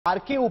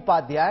R.K.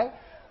 Upadhyay.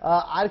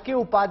 R.K.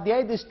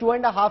 Upadhyay, this two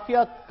and a half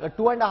year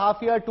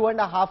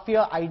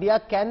idea,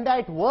 can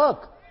that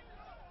work?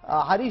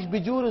 Harish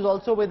Bijur is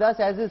also with us,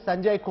 as is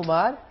Sanjay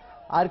Kumar.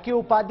 R.K.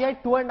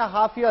 Upadhyay,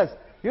 2.5 years.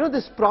 You know,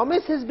 this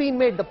promise has been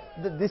made.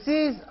 This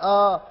is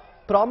a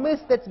promise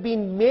that's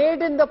been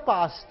made in the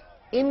past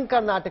in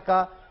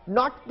Karnataka,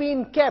 not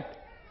been kept.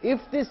 If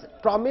this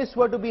promise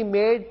were to be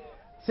made,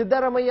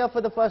 Siddaramaiah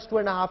for the first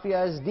 2.5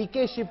 years,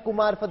 D.K.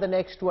 Shivakumar for the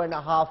next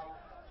 2.5.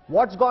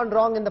 What's gone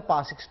wrong in the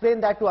past?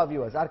 Explain that to our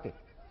viewers. R.K.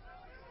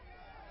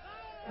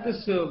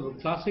 This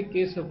classic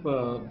case of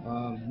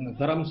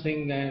Dharam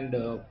Singh and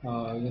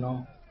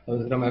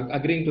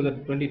agreeing to the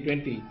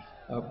 2020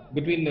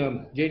 between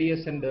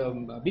JDS and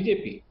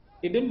BJP.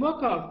 It didn't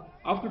work out.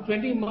 After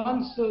 20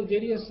 months,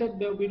 JDS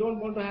said we don't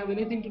want to have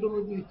anything to do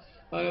with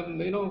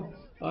the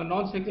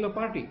non-secular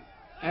party,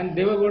 and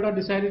Devagowda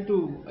decided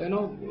to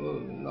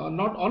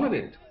not honor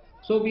it.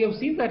 So we have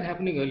seen that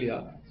happening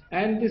earlier.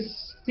 And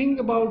this thing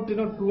about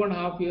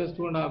 2.5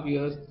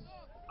 years.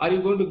 Are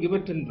you going to give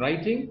it in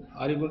writing?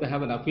 Are you going to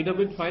have an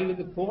affidavit filed with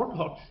the court?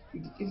 Or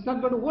it's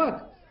not going to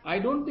work. I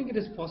don't think it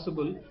is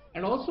possible.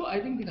 And also,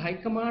 I think the High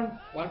Command,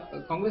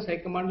 Congress High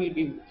Command will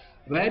be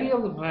wary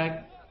of the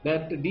fact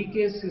that the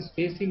DKS is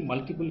facing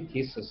multiple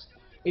cases.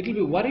 It will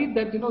be worried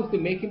that if they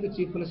make him the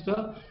Chief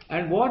Minister,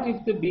 and what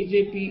if the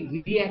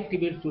BJP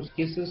reactivates those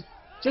cases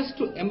just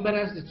to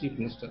embarrass the Chief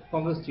Minister,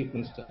 Congress Chief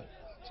Minister.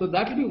 So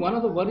that will be one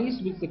of the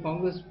worries which the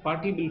Congress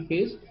party will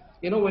face,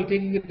 while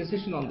taking a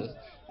decision on this.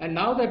 And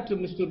now that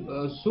Mr.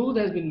 Sood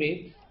has been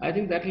made, I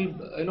think that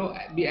will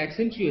be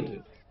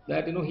accentuated.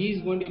 That he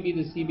is going to be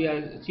the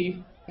CBI chief,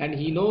 and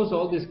he knows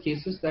all these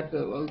cases that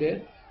are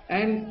there.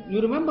 And you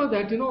remember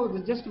that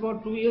just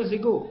about 2 years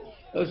ago,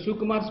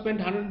 Shivakumar spent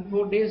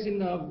 104 days in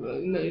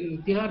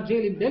Tihar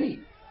jail in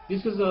Delhi.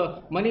 This was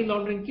a money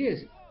laundering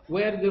case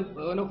where they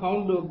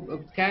found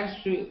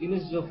cash in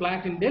his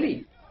flat in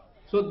Delhi.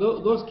 So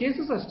those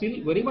cases are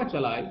still very much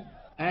alive,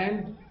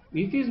 and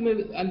if he's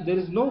made, and there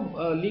is no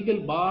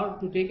legal bar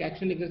to take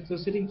action against the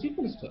sitting Chief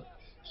Minister.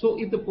 So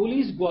if the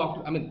police go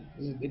after,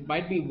 it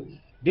might be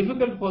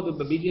difficult for the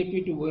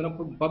BJP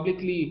to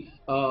publicly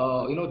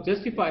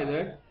justify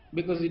that,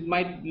 because it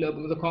might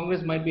the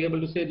Congress might be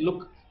able to say,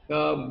 look,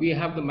 we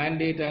have the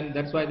mandate, and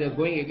that's why they're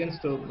going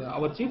against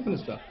our Chief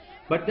Minister.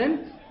 But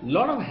then a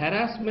lot of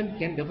harassment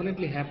can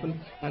definitely happen,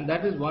 and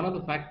that is one of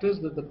the factors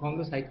that the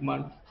Congress High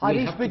Command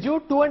Harish Bijur,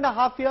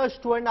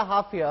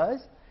 2.5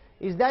 years,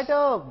 is that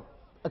a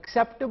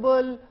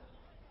acceptable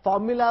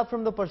formula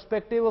from the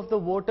perspective of the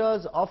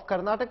voters of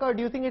Karnataka, or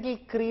do you think it will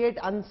create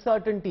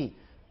uncertainty?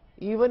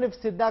 Even if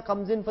Sidda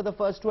comes in for the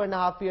first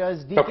 2.5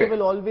 years, DK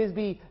will always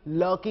be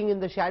lurking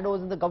in the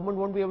shadows and the government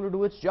won't be able to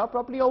do its job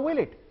properly, or will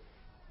it?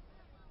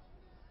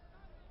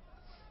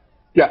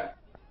 Yeah.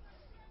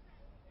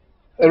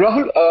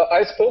 Rahul,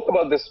 I spoke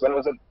about this when I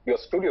was at your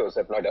studios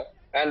at Noida,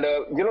 and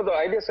the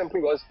idea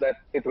simply was that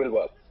it will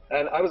work.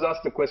 And I was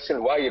asked the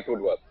question why it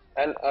would work.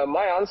 And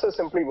my answer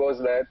simply was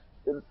that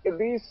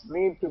these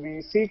need to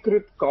be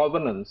secret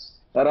covenants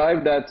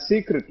arrived at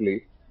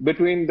secretly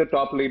between the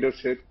top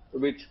leadership,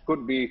 which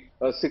could be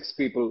 6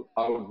 people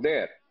out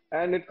there.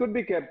 And it could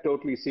be kept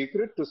totally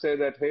secret to say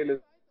that, hey,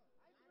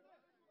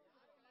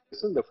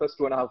 listen, the first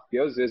 2.5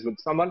 years is with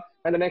someone,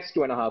 and the next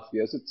 2.5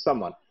 years it's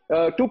someone.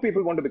 2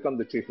 people want to become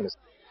the Chief Minister.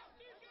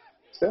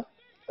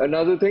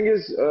 Another thing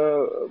is,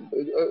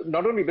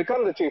 not only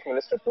become the Chief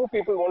Minister, 2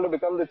 people want to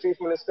become the Chief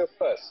Minister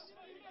first.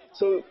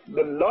 So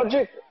the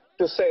logic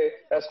to say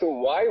as to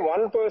why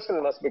one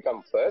person must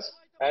become first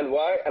and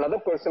why another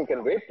person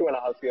can wait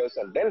 2.5 years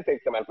and then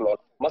take the mantle on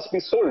must be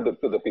sold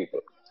to the people.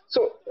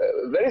 So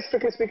very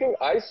strictly speaking,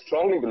 I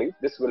strongly believe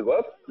this will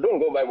work. Don't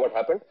go by what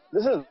happened.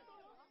 This is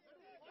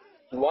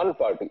one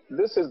party.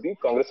 This is the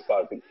Congress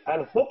party.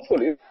 And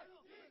hopefully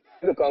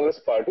the Congress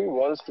party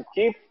wants to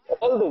keep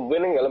all the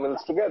winning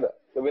elements together.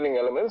 The winning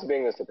elements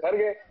being Mr.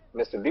 Kharge,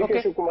 Mr.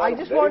 D.K. Shivakumar, I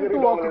just want to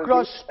walk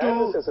across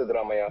to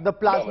the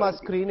plasma dominantly.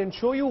 screen and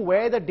show you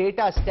where the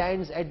data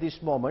stands at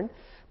this moment,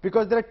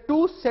 because there are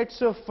 2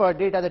 sets of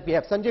data that we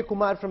have. Sanjay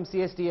Kumar from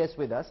CSDS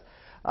with us.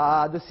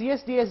 The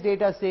CSDS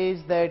data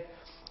says that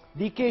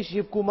D.K.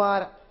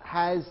 Shivakumar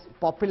has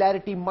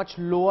popularity much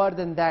lower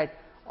than that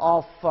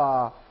of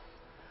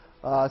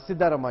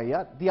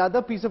Siddaramaiah. The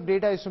other piece of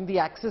data is from the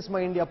Access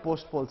My India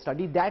post-poll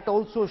study. That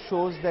also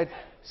shows that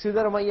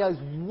Siddaramaiah is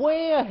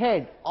way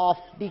ahead of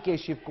D.K.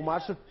 Shivakumar.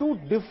 So 2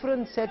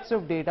 different sets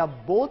of data,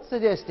 both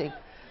suggesting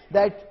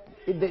that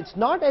it's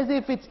not as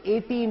if it's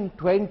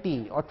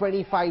 18-20 or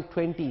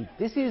 25-20.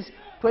 This is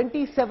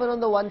 27 on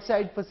the one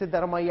side for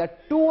Siddaramaiah,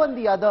 2 on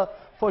the other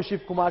for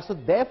Shivakumar. So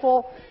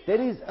therefore, there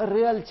is a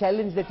real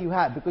challenge that you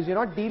have, because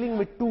you're not dealing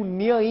with 2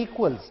 near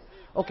equals.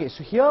 Okay,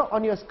 so here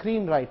on your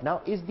screen right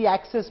now is the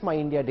Access My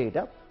India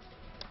data.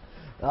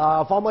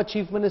 Former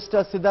Chief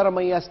Minister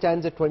Siddaramaiah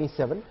stands at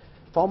 27.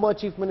 Former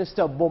Chief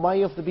Minister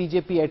Bomai of the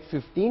BJP at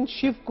 15.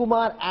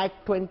 Shivakumar at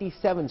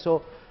 27.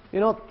 So,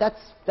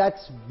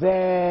 that's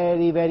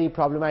very, very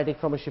problematic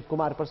from a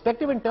Shivakumar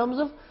perspective in terms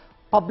of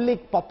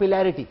public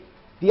popularity.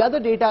 The other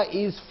data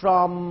is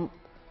from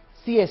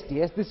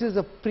CSDS. This is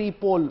a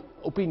pre-poll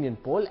opinion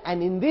poll,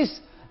 and in this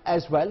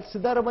as well,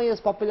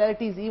 Siddaramaiah's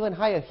popularity is even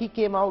higher. He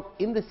came out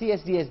in the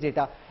CSDS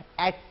data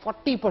at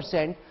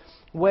 40%,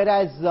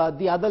 whereas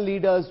the other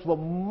leaders were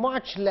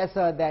much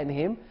lesser than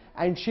him,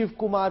 and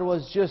Shivakumar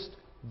was just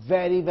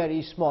very,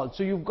 very small.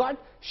 So you've got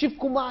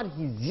Shivakumar,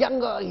 he's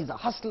younger, he's a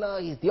hustler,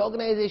 he's the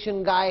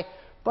organization guy,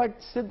 but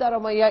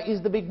Siddaramaiah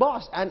is the big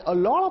boss. And a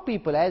lot of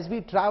people, as we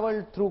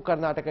traveled through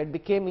Karnataka, it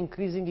became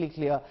increasingly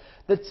clear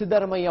that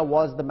Siddaramaiah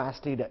was the mass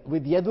leader.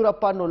 With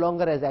Yedurappa no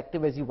longer as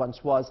active as he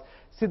once was,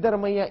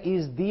 Siddaramaiah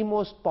is the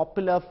most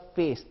popular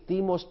face, the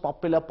most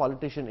popular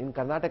politician in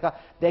Karnataka.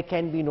 There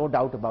can be no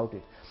doubt about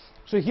it.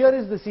 So here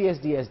is the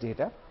CSDS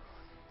data.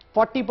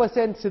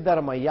 40%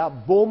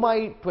 Siddaramaiah,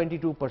 Bomai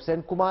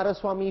 22%,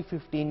 Kumaraswamy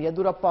 15%,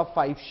 Yedurappa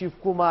 5%,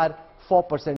 Shivakumar 4%.